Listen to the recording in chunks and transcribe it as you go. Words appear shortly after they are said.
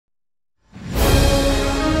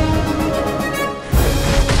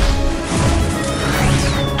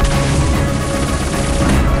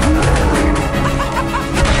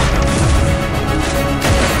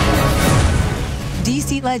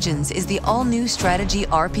Legends is the all-new strategy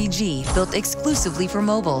RPG built exclusively for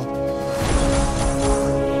mobile,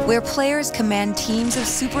 where players command teams of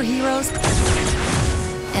superheroes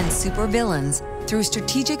and supervillains through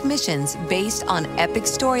strategic missions based on epic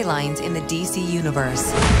storylines in the DC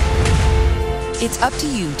universe. It's up to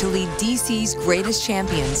you to lead DC's greatest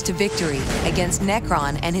champions to victory against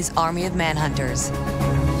Nekron and his army of manhunters.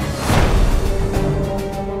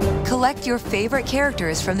 Collect your favorite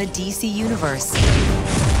characters from the DC universe,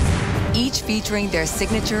 each featuring their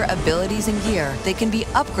signature abilities and gear that can be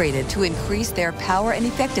upgraded to increase their power and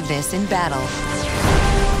effectiveness in battle.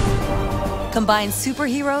 Combine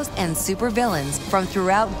superheroes and supervillains from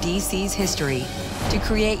throughout DC's history to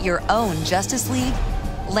create your own Justice League,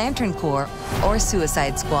 Lantern Corps, or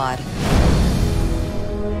Suicide Squad.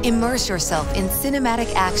 Immerse yourself in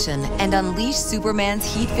cinematic action and unleash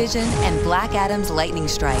Superman's heat vision and Black Adam's lightning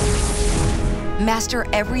strike. Master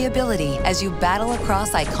every ability as you battle across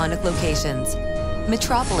iconic locations.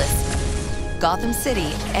 Metropolis, Gotham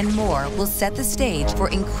City, and more will set the stage for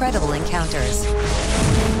incredible encounters.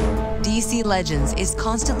 DC Legends is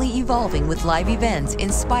constantly evolving with live events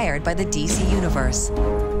inspired by the DC universe.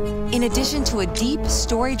 In addition to a deep,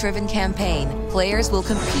 story-driven campaign, players will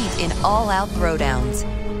compete in all-out throwdowns.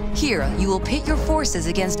 Here, you will pit your forces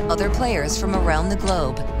against other players from around the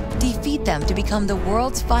globe, defeat them to become the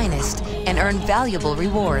world's finest, and earn valuable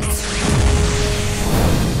rewards.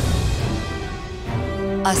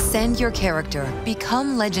 Ascend your character,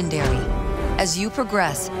 become legendary. As you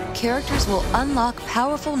progress, characters will unlock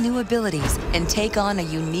powerful new abilities and take on a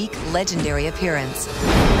unique, legendary appearance.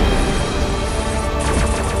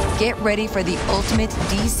 Get ready for the ultimate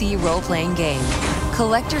DC role-playing game.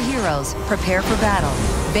 Collect your heroes, prepare for battle,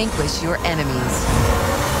 vanquish your enemies.